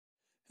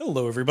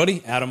Hello,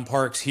 everybody. Adam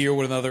Parks here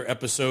with another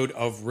episode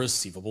of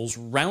Receivables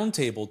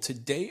Roundtable.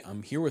 Today,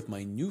 I'm here with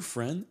my new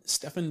friend,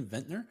 Stephan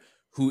Venter,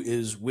 who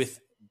is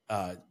with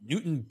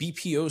Nutun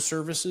BPO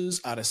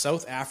services out of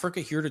South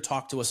Africa, here to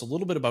talk to us a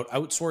little bit about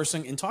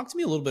outsourcing and talk to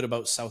me a little bit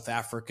about South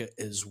Africa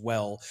as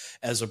well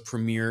as a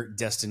premier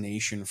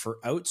destination for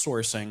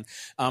outsourcing.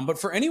 But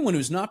for anyone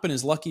who's not been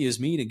as lucky as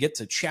me to get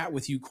to chat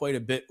with you quite a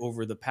bit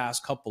over the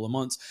past couple of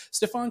months,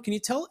 Stephan, can you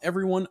tell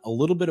everyone a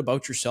little bit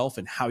about yourself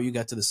and how you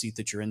got to the seat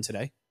that you're in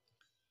today?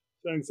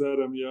 Thanks,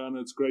 Adam. Yeah, and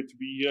it's great to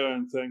be here,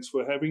 and thanks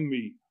for having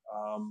me.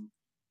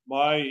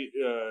 My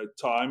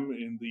time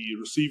in the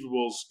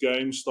receivables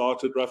game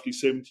started roughly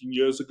 17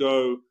 years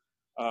ago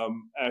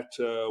at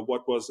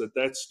what was at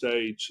that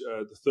stage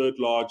the third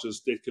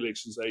largest debt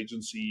collections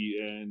agency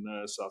in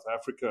South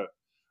Africa.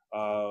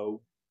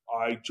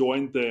 I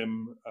joined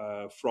them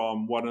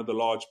from one of the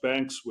large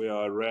banks where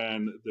I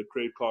ran the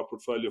credit card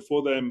portfolio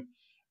for them.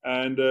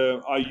 And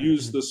I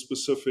used this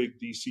specific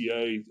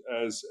DCA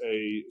as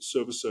a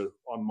servicer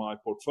on my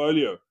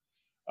portfolio.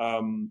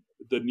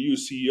 The new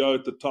CEO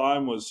at the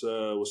time was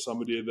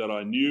somebody that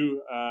I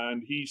knew,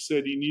 and he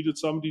said he needed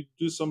somebody to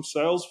do some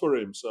sales for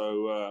him.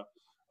 So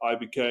I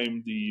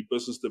became the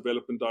business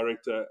development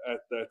director at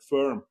that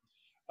firm.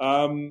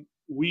 A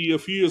few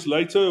years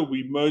later,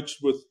 we merged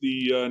with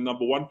the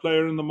number one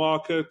player in the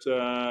market,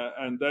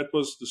 and that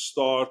was the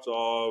start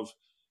of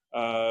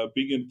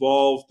being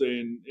involved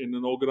in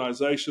an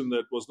organization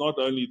that was not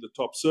only the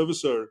top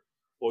servicer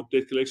or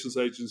debt collections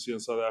agency in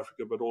South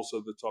Africa, but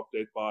also the top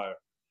debt buyer.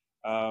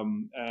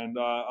 And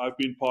I've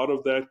been part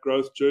of that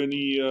growth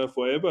journey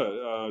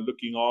forever,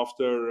 looking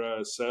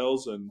after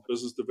sales and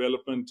business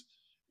development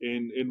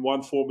in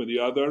one form or the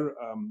other,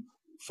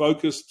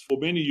 focused for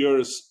many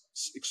years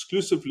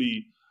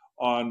exclusively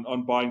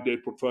on buying debt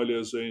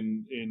portfolios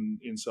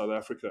in South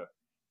Africa.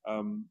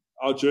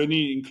 Our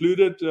journey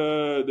included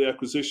the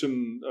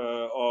acquisition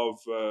of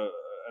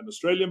an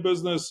Australian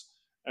business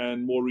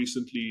and more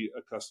recently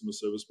a customer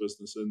service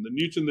business. And the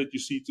Nutun that you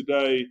see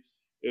today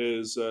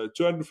is a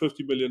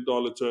 $250 million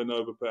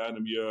turnover per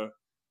annum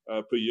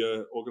per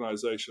year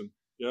organization.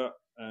 Yeah,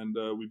 and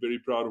we're very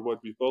proud of what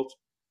we've built.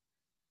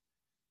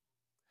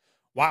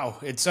 Wow,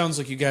 it sounds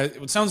like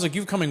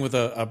you've coming with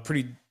a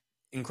pretty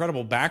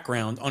incredible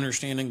background,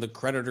 understanding the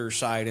creditor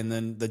side and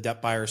then the debt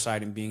buyer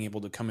side, and being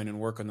able to come in and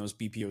work on those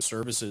BPO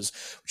services,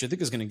 which I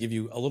think is going to give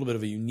you a little bit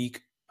of a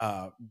unique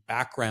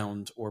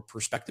background or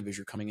perspective as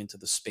you're coming into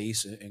the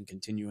space and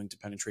continuing to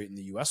penetrate in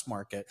the US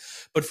market.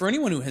 But for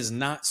anyone who has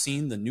not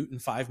seen the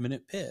Nutun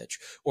 5-minute pitch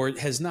or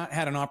has not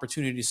had an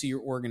opportunity to see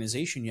your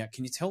organization yet,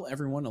 can you tell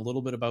everyone a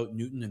little bit about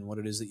Nutun and what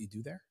it is that you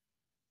do there?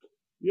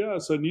 Yeah,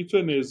 so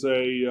Nutun is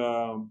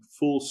a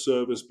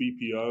full-service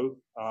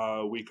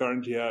BPO. We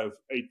currently have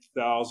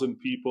 8,000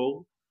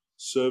 people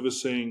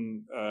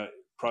servicing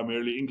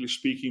primarily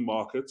English-speaking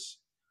markets.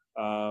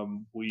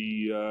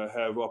 We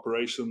have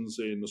operations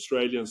in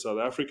Australia and South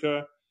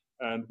Africa,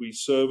 and we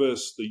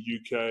service the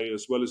UK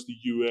as well as the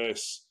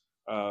US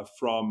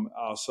from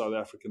our South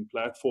African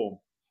platform.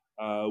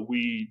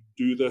 We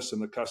do this in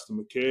the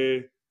customer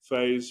care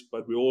phase,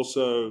 but we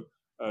also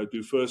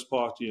do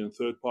first-party and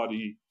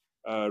third-party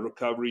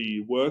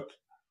recovery work,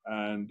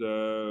 and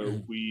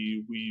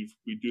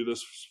we do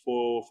this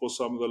for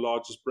some of the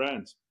largest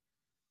brands.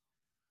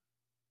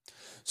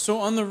 So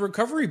on the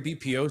recovery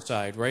BPO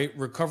side, right?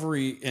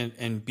 Recovery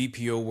and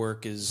BPO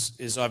work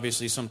is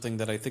obviously something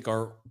that I think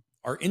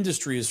our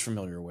industry is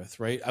familiar with,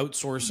 right?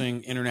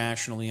 Outsourcing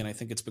internationally, and I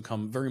think it's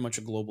become very much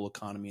a global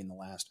economy in the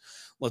last,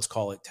 let's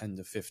call it 10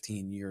 to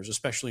 15 years,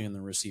 especially in the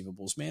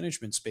receivables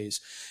management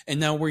space. And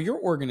now where your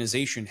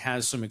organization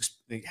has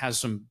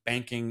some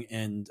banking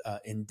and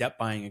debt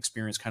buying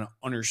experience, kind of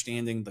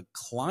understanding the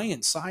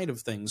client side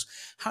of things,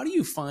 how do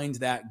you find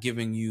that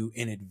giving you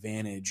an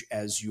advantage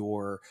as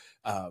you're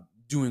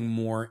doing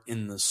more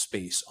in the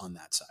space on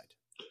that side?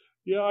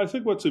 Yeah, I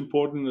think what's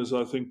important is,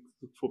 I think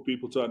for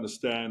people to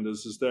understand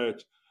is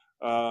that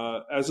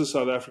as a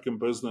South African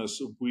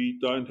business, we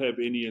don't have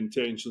any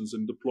intentions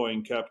in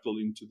deploying capital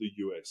into the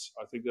US.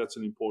 I think that's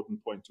an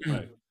important point to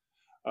make.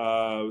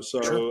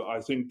 Sure. I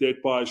think debt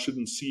buyers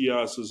shouldn't see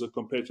us as a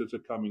competitor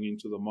coming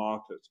into the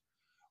market.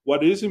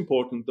 What is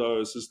important,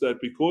 though, is that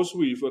because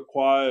we've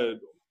acquired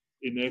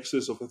in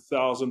excess of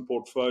 1,000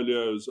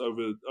 portfolios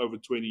over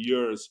 20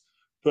 years,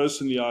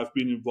 personally, I've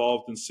been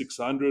involved in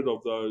 600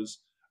 of those.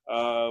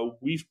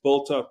 We've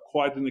built up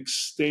quite an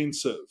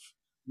extensive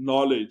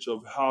knowledge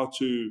of how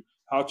to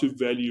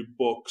value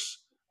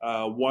books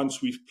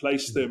once we've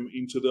placed them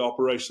into the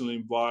operational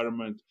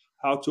environment,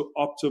 how to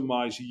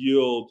optimize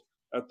yield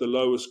at the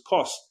lowest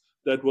cost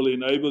that will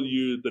enable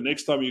you, the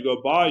next time you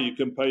go by, you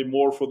can pay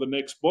more for the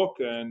next book.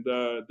 And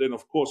then,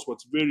 of course,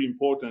 what's very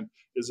important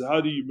is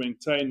how do you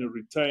maintain and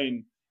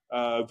retain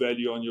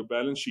value on your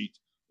balance sheet.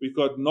 We've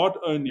got not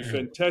only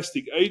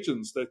fantastic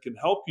agents that can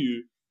help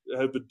you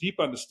have a deep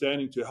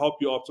understanding to help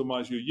you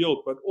optimize your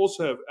yield, but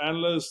also have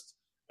analysts,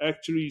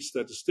 actuaries,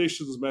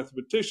 statisticians,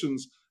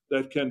 mathematicians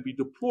that can be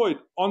deployed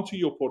onto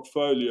your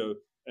portfolio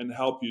and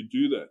help you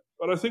do that.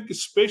 But I think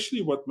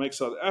especially what makes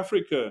South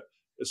Africa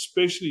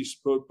especially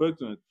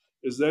pertinent,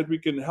 is that we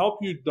can help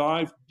you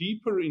dive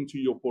deeper into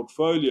your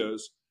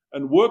portfolios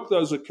and work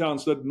those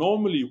accounts that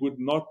normally would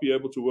not be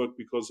able to work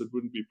because it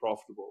wouldn't be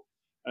profitable.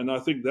 And I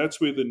think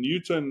that's where the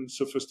Nutun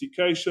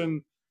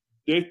sophistication,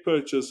 debt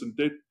purchase and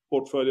debt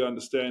portfolio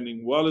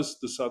understanding, well as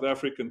the South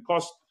African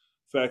cost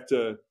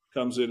factor,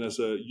 comes in as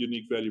a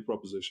unique value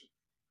proposition.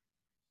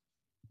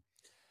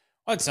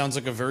 Well, it sounds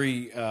like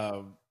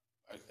a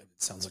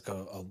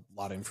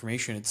lot of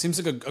information. It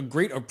seems like a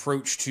great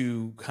approach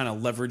to kind of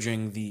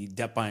leveraging the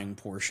debt buying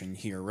portion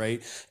here,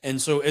 right?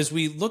 And so as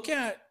we look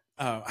at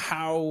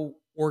how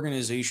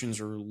organizations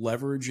are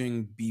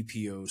leveraging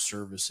BPO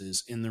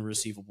services in the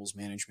receivables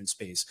management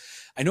space,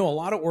 I know a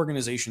lot of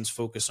organizations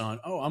focus on,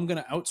 oh, I'm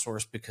going to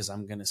outsource because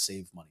I'm going to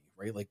save money,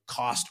 right? Like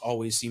cost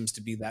always seems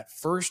to be that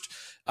first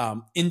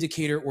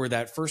indicator or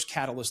that first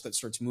catalyst that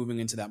starts moving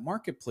into that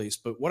marketplace.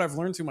 But what I've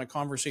learned through my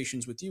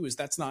conversations with you is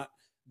that's not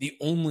the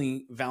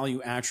only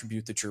value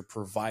attribute that you're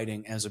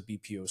providing as a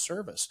BPO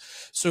service.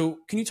 So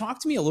can you talk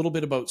to me a little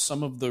bit about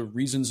some of the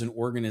reasons an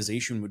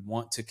organization would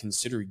want to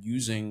consider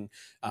using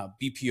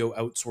BPO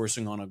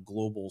outsourcing on a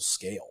global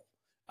scale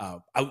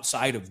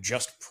outside of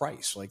just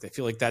price? Like, I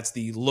feel like that's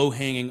the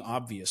low-hanging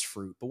obvious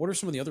fruit, but what are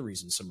some of the other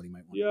reasons somebody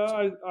might want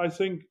to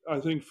I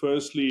think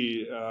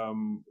firstly,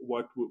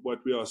 what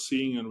we are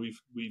seeing, and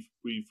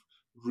we've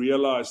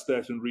realized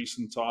that in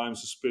recent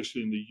times,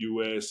 especially in the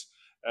US,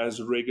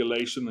 as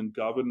regulation and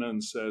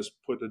governance has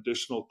put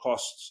additional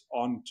costs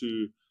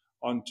onto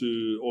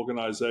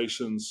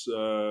organizations,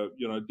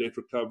 debt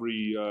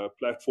recovery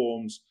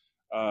platforms.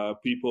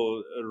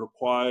 People are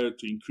required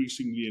to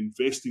increasingly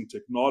invest in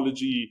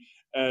technology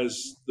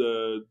as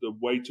the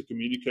way to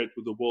communicate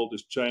with the world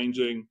is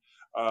changing.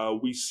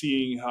 We're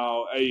seeing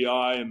how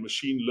AI and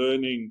machine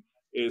learning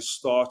is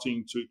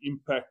starting to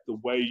impact the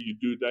way you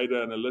do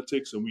data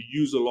analytics, and we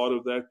use a lot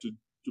of that to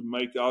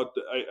make our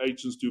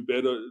agents do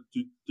better,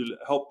 to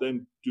help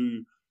them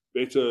do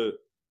better,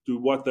 do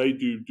what they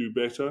do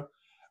better.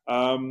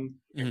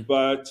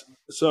 But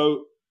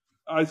so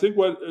I think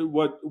what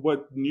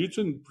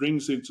Nutun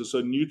brings into,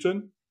 so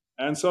Nutun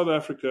and South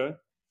Africa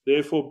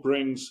therefore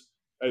brings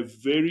a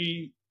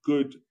very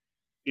good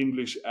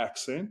English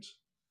accent.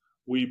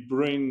 We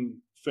bring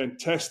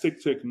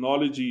fantastic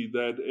technology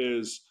that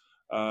is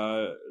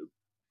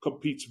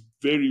competes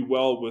very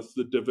well with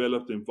the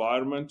developed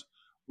environment.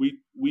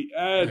 We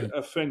add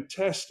a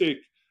fantastic,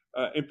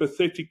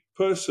 empathetic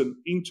person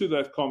into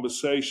that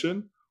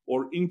conversation,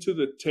 or into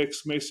the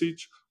text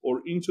message,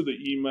 or into the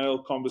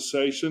email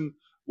conversation,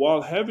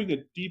 while having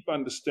a deep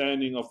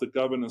understanding of the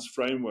governance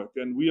framework.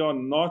 And we are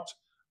not,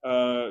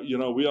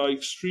 we are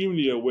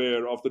extremely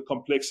aware of the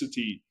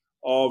complexity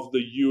of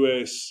the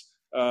US,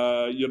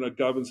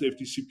 governs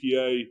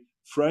FDCPA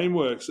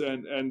frameworks,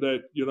 and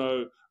that,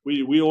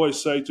 we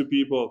always say to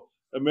people,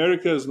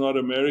 America is not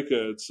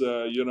America. It's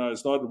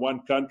it's not one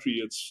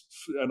country.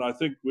 And I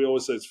think we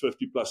always say it's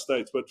 50 plus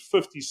states, but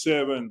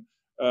 57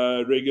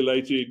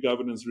 regulatory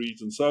governance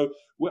regions. So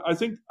I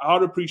think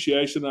our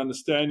appreciation and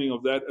understanding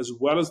of that, as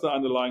well as the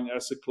underlying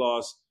asset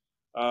class,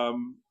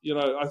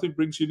 I think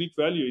brings unique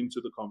value into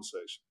the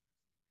conversation.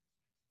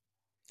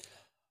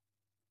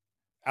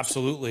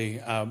 Absolutely.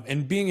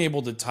 And being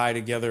able to tie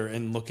together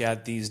and look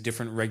at these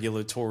different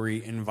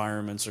regulatory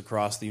environments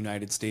across the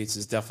United States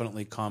is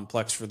definitely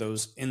complex for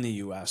those in the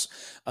U.S.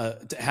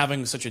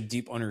 Having such a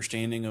deep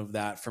understanding of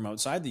that from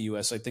outside the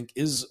U.S., I think,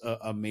 is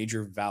a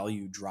major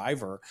value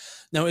driver.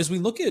 Now, as we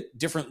look at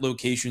different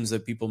locations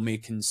that people may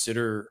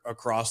consider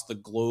across the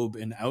globe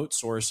in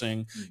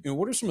outsourcing,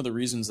 what are some of the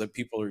reasons that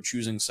people are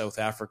choosing South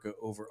Africa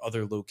over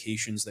other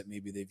locations that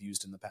maybe they've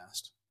used in the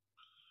past?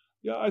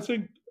 Yeah, I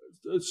think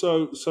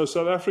so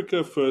South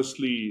Africa,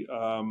 firstly,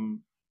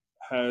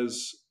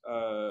 has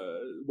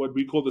what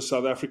we call the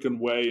South African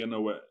way. In a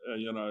way,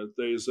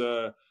 there's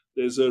a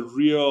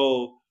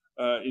real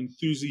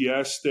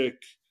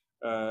enthusiastic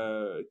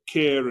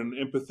care and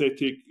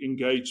empathetic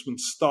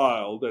engagement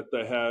style that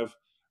they have.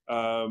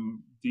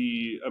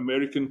 The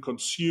American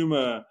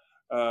consumer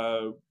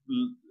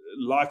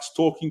likes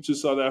talking to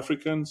South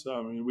Africans.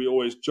 I mean, we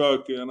always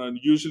joke, and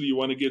usually you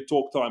want to get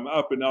talk time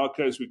up. In our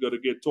case, we've got to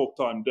get talk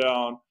time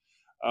down.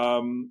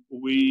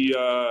 We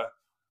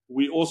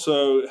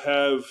also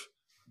have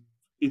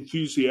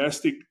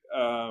enthusiastic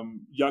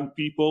young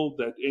people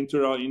that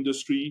enter our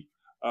industry.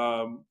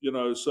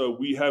 So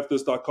we have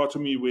this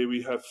dichotomy where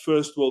we have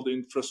first world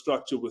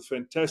infrastructure with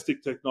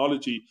fantastic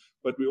technology,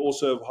 but we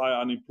also have high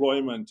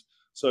unemployment.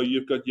 So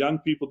you've got young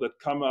people that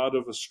come out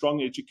of a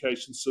strong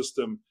education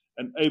system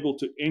and able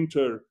to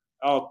enter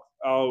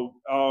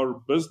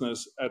our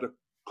business at a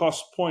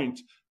cost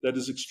point that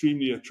is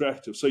extremely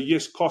attractive. So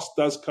yes, cost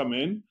does come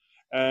in.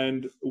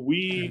 And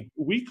we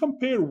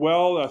compare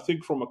well, I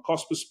think, from a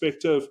cost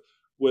perspective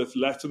with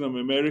Latin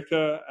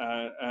America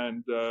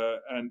and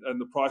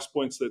the price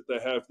points that they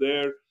have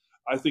there.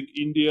 I think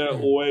India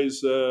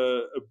always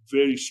a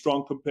very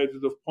strong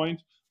competitive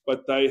point,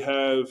 but they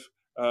have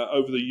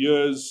over the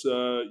years,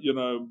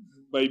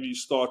 maybe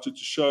started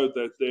to show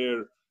that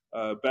their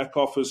back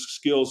office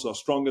skills are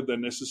stronger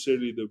than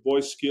necessarily their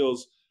voice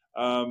skills.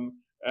 So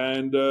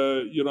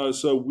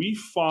we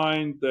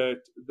find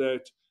that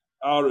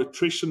our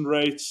attrition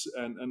rates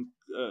and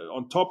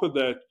on top of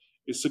that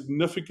is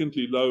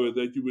significantly lower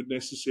that you would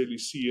necessarily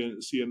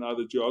see in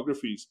other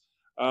geographies.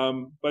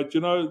 But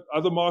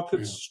other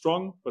markets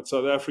strong, but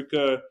South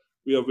Africa,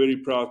 we are very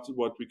proud of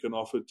what we can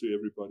offer to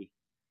everybody.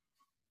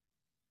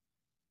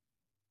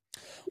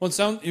 Well,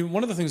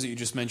 one of the things that you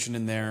just mentioned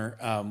in there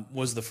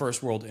was the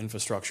first world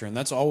infrastructure, and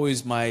that's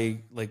always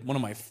one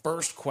of my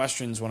first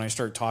questions when I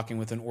start talking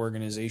with an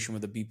organization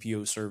with a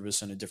BPO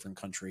service in a different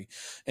country.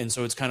 And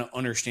so it's kind of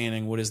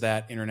understanding what is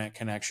that internet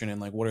connection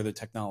and what are the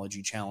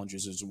technology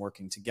challenges as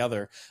working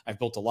together. I've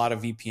built a lot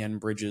of VPN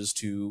bridges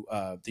to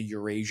the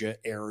Eurasia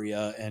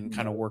area and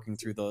kind of working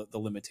through the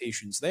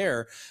limitations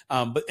there.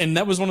 And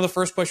that was one of the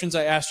first questions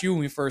I asked you when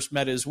we first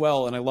met as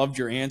well, and I loved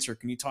your answer.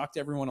 Can you talk to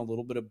everyone a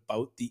little bit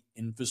about the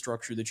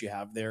infrastructure that you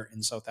have there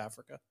in South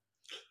Africa?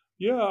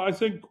 Yeah, I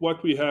think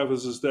what we have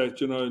is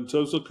that, in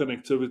terms of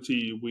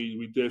connectivity,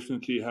 we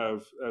definitely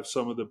have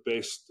some of the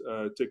best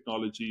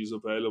technologies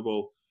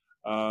available.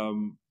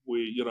 From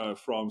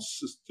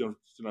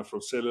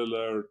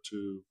cellular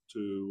to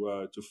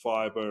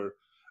fiber,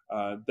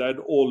 that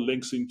all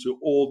links into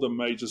all the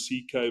major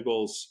sea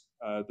cables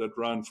that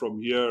run from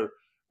here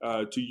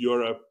to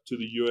Europe, to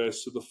the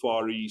US, to the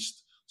Far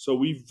East. So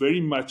we're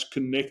very much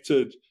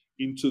connected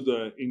into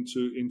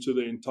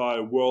the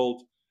entire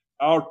world.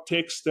 Our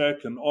tech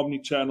stack and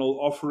omni-channel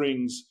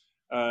offerings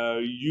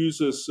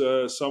uses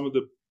some of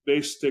the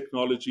best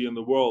technology in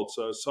the world.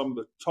 So some of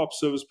the top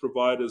service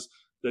providers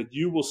that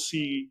you will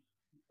see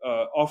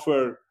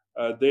offer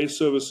their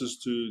services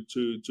to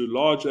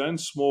large and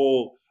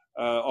small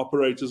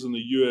operators in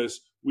the US.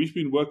 We've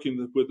been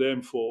working with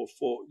them for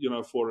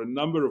a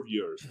number of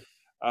years.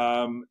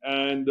 I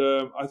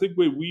think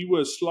where we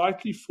were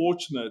slightly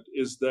fortunate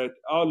is that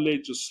our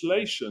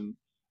legislation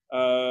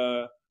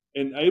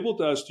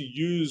enabled us to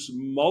use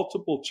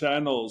multiple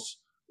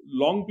channels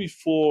long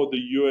before the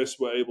US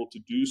were able to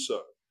do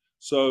so.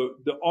 So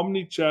the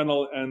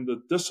omni-channel and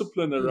the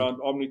discipline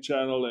around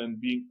omni-channel and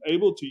being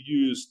able to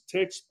use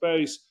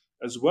text-based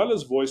as well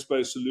as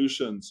voice-based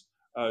solutions,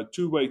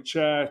 two-way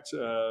chat,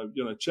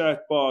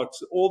 chat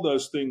bots, all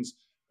those things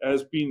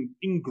has been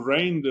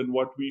ingrained in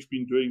what we've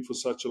been doing for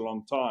such a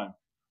long time.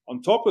 On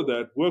top of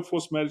that,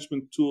 workforce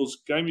management tools,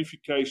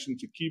 gamification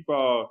to keep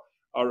our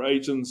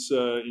agents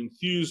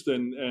enthused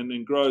and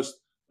engrossed,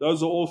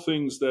 those are all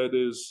things that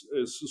is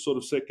sort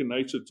of second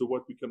nature to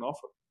what we can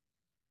offer.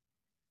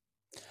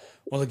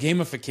 Well, the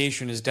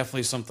gamification is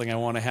definitely something I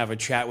want to have a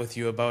chat with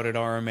you about at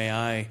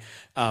RMAI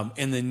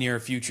in the near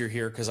future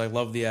here, because I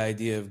love the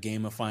idea of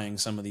gamifying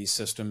some of these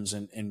systems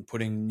and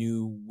putting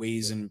new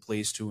ways in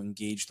place to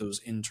engage those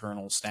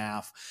internal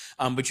staff.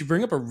 But you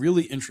bring up a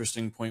really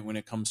interesting point when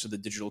it comes to the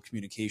digital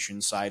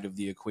communication side of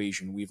the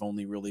equation. We've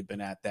only really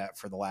been at that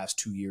for the last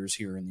 2 years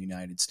here in the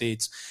United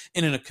States,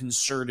 and in a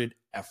concerted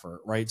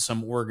effort, right?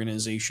 Some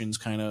organizations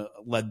kind of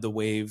led the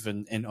wave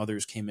and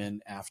others came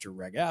in after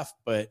Reg F,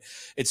 but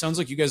it sounds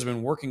like you guys have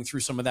been working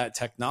through some of that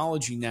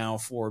technology now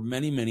for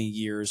many, many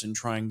years and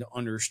trying to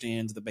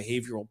understand the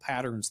behavioral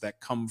patterns that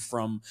come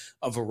from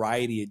a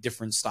variety of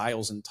different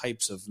styles and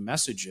types of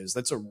messages.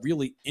 That's a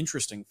really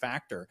interesting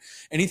factor.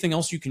 Anything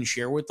else you can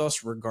share with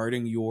us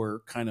regarding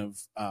your kind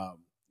of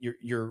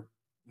your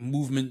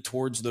movement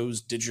towards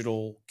those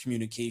digital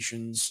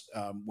communications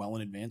well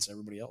in advance of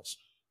everybody else?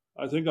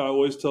 I think I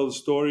always tell the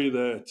story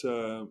that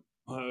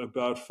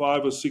about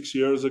 5 or 6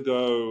 years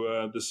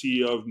ago, the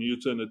CEO of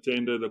Nutun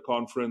attended a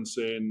conference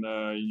in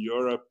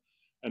Europe,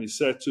 and he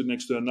sat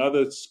next to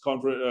another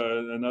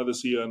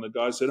CEO, and the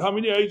guy said, "How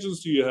many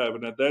agents do you have?"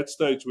 And at that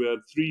stage, we had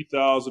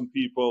 3,000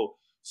 people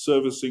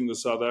servicing the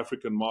South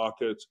African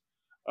market.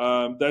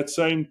 That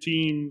same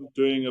team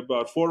doing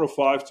about 4 or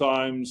 5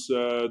 times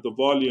the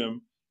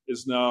volume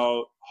is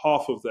now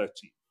half of that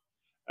team.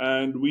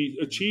 And we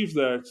achieved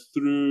that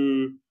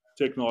through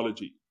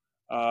technology.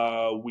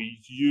 We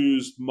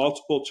used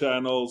multiple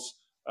channels,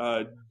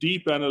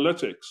 deep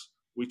analytics,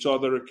 which are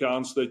the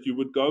accounts that you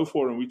would go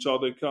for and which are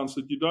the accounts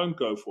that you don't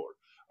go for.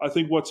 I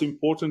think what's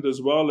important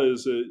as well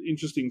is an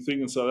interesting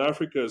thing in South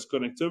Africa is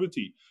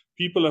connectivity.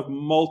 People have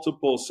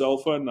multiple cell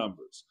phone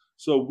numbers.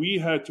 So we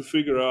had to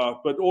figure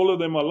out, but all of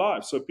them are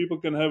live. So people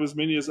can have as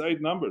many as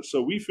 8 numbers.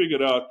 So we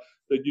figured out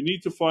that you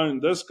need to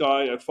find this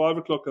guy at 5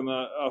 o'clock in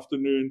the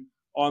afternoon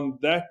on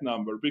that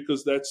number,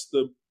 because that's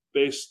the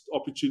best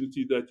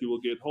opportunity that you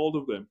will get hold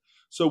of them.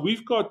 So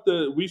we've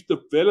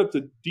developed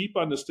a deep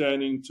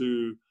understanding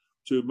to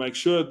make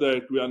sure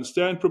that we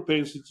understand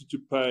propensity to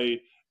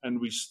pay, and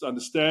we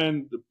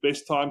understand the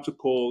best time to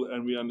call,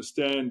 and we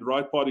understand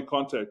right party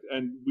contact.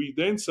 And we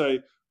then say,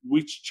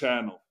 which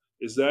channel?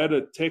 Is that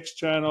a text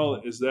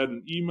channel? Is that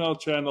an email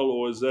channel?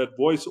 Or is that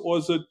voice? Or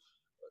is it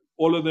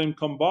all of them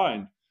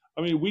combined?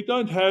 I mean, we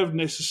don't have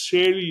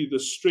necessarily the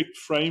strict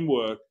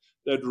framework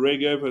that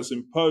Reg F has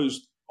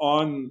imposed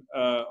on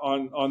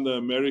the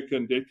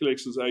American debt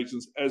collections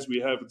agents as we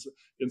have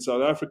in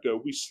South Africa.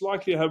 We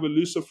slightly have a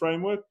looser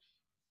framework,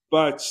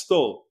 but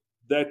still,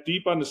 that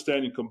deep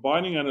understanding,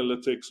 combining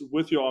analytics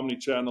with your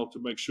omni-channel to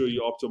make sure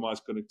you optimize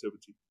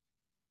connectivity.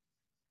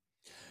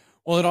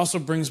 Well, it also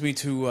brings me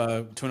to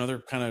another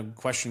kind of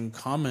question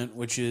comment,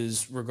 which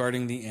is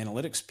regarding the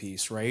analytics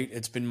piece, right?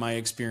 It's been my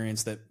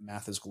experience that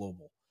math is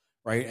global,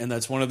 right? And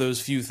that's one of those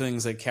few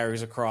things that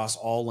carries across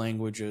all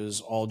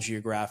languages, all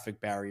geographic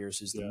barriers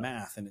is the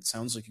math. And it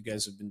sounds like you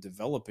guys have been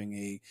developing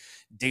a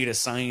data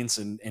science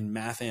and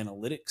math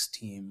analytics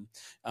team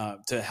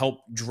to help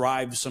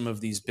drive some of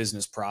these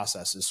business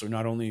processes. So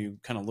not only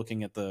kind of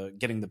looking at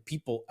getting the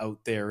people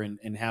out there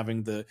and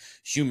having the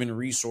human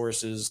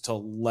resources to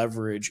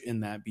leverage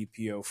in that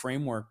BPO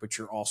framework, but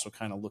you're also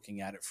kind of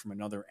looking at it from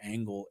another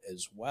angle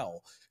as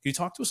well. Can you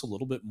talk to us a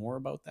little bit more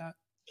about that?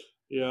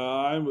 Yeah,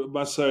 I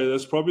must say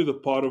that's probably the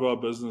part of our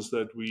business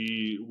that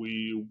we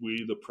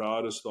the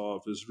proudest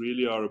of, is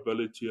really our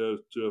ability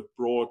to have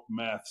brought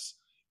maths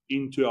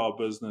into our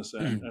business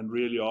and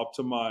really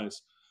optimize.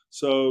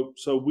 So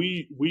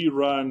we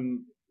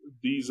run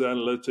these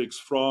analytics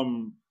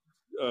from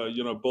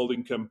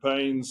building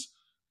campaigns,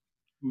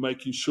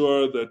 making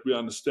sure that we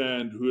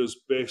understand who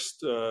is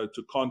best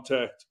to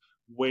contact,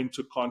 when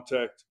to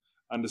contact,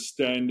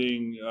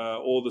 understanding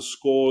all the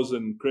scores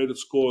and credit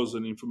scores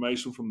and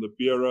information from the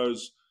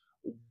bureaus.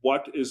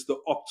 What is the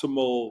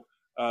optimal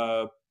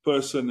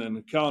person and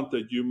account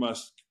that you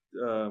must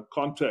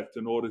contact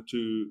in order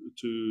to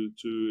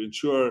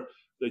ensure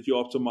that you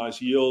optimize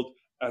yield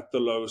at the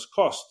lowest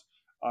cost?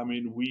 I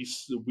mean,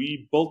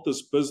 we built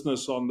this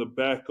business on the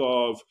back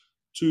of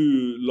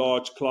two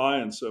large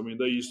clients. I mean,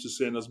 they used to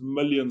send us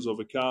millions of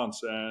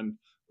accounts, and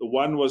the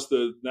one was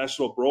the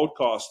national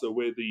broadcaster,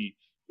 where the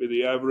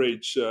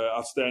average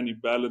outstanding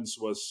balance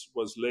was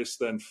less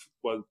than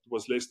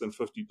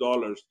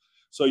 $50.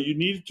 So you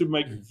needed to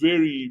make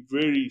very,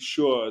 very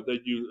sure that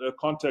you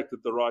contacted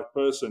the right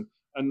person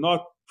and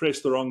not press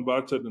the wrong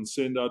button and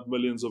send out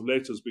millions of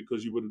letters,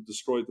 because you would have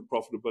destroyed the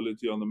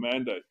profitability on the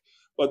mandate.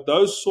 But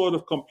those sort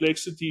of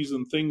complexities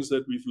and things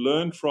that we've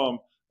learned from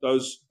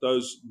those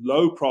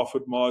low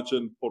profit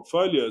margin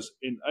portfolios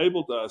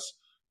enabled us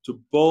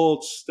to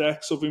build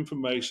stacks of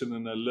information,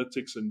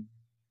 analytics, and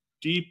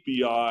deep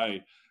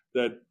BI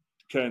that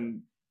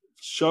can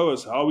show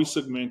us how we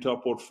segment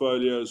our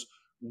portfolios,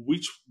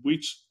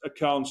 which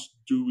accounts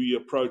do we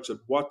approach at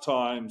what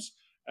times,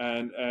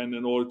 and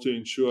in order to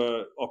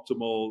ensure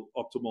optimal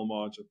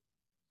margin.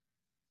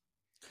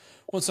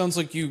 Well, it sounds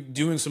like you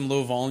doing some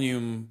low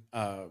volume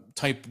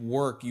type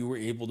work, you were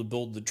able to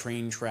build the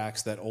train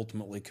tracks that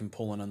ultimately can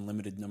pull an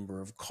unlimited number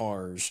of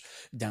cars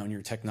down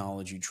your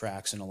technology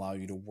tracks and allow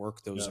you to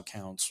work those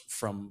accounts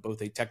from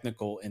both a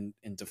technical and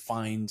to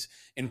find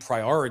and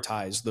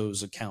prioritize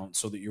those accounts,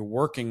 so that you're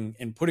working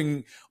and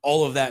putting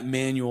all of that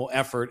manual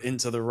effort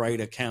into the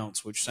right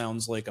accounts, which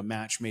sounds like a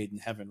match made in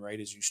heaven, right?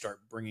 As you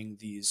start bringing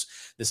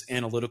this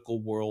analytical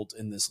world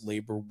and this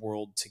labor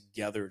world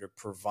together to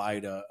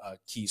provide a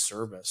key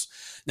service.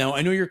 Now,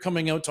 I know you're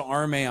coming out to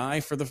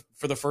RMAI for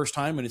the first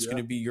time, and it's going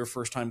to be your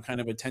first time kind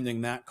of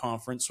attending that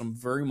conference. So I'm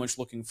very much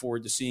looking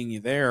forward to seeing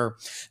you there.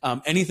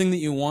 Anything that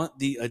you want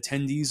the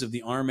attendees of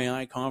the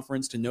RMAI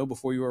conference to know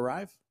before you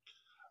arrive?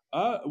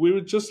 We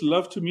would just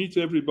love to meet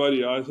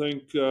everybody. I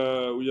think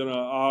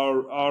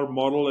our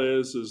model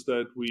is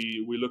that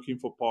we're looking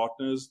for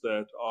partners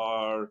that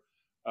are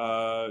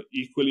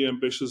equally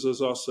ambitious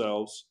as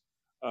ourselves.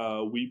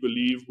 We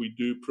believe we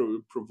do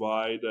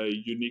provide a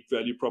unique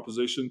value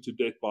proposition to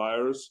debt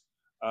buyers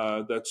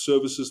that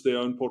services their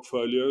own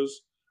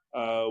portfolios.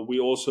 We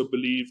also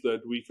believe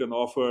that we can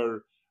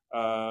offer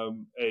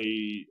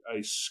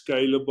a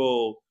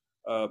scalable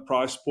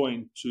price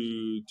point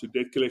to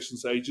debt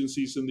collections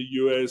agencies in the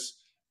US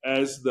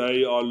as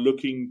they are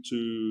looking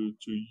to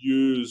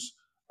use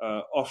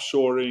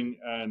offshoring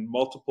and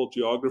multiple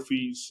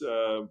geographies,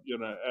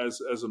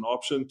 as an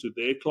option to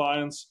their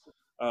clients.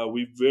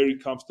 We're very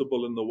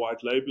comfortable in the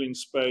white labeling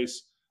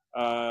space,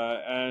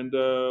 and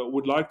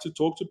would like to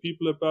talk to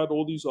people about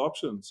all these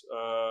options.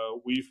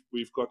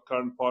 We've got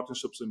current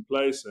partnerships in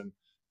place,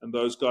 and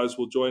those guys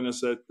will join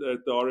us at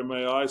the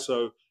RMAI.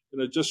 So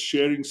just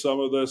sharing some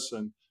of this,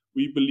 and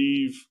we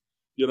believe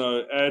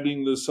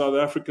adding the South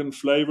African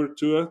flavor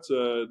to it,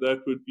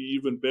 that would be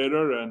even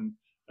better.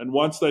 And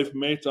once they've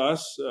met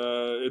us,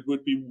 it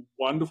would be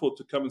wonderful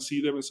to come and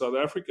see them in South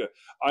Africa.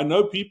 I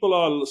know people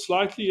are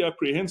slightly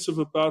apprehensive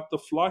about the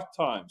flight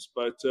times,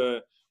 but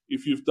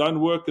if you've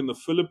done work in the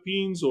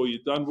Philippines or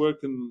you've done work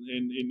in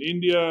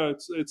India,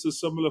 it's a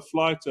similar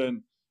flight,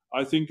 and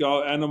I think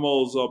our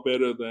animals are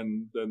better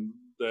than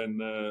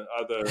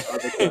other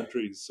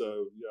countries.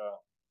 So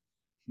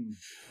yeah.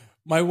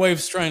 My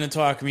wife's trying to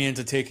talk me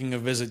into taking a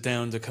visit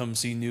down to come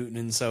see Nutun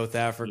in South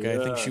Africa. Yeah.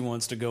 I think she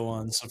wants to go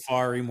on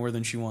safari more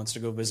than she wants to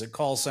go visit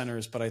call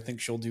centers, but I think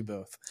she'll do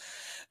both.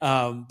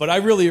 But I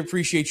really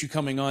appreciate you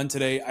coming on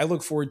today. I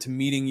look forward to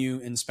meeting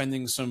you and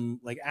spending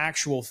some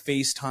actual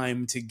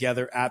FaceTime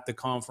together at the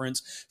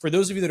conference. For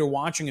those of you that are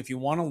watching, if you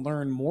want to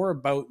learn more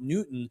about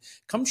Nutun,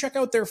 come check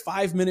out their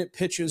 5-minute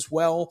pitch as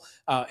well,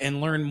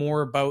 and learn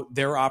more about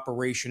their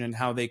operation and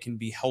how they can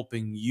be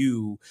helping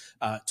you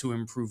to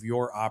improve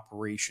your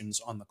operations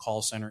on the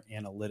call center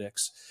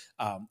analytics,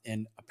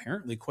 and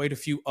apparently quite a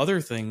few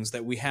other things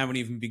that we haven't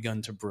even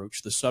begun to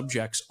broach the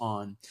subjects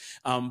on.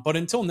 But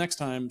until next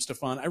time,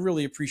 Stephan, I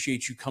really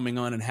appreciate you coming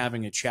on and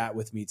having a chat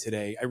with me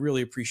today. I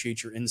really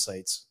appreciate your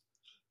insights.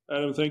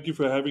 Adam, thank you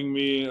for having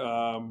me.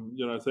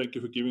 Thank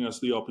you for giving us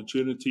the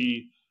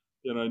opportunity.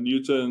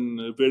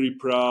 Nutun, a very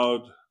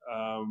proud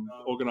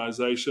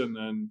organization,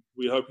 and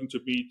we're hoping to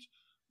meet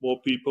more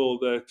people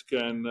that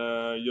can,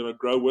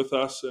 grow with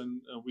us,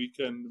 and we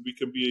can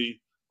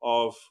be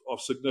of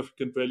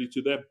significant value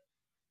to them.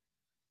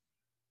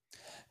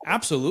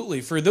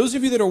 Absolutely. For those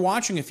of you that are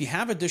watching, if you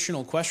have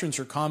additional questions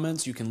or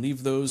comments, you can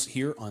leave those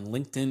here on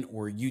LinkedIn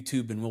or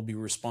YouTube, and we'll be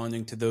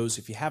responding to those.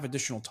 If you have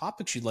additional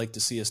topics you'd like to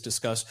see us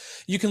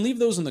discuss, you can leave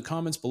those in the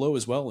comments below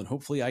as well, and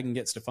hopefully I can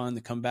get Stephan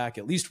to come back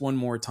at least one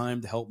more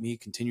time to help me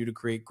continue to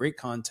create great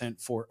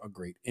content for a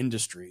great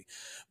industry.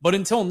 But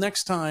until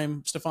next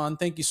time, Stephan,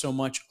 thank you so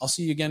much. I'll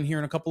see you again here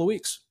in a couple of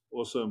weeks.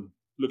 Awesome.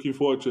 Looking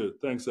forward to it.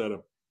 Thanks,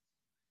 Adam.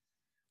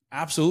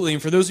 Absolutely.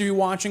 And for those of you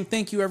watching,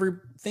 thank you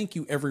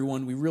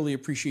everyone. We really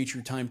appreciate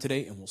your time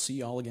today, and we'll see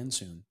you all again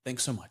soon.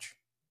 Thanks so much.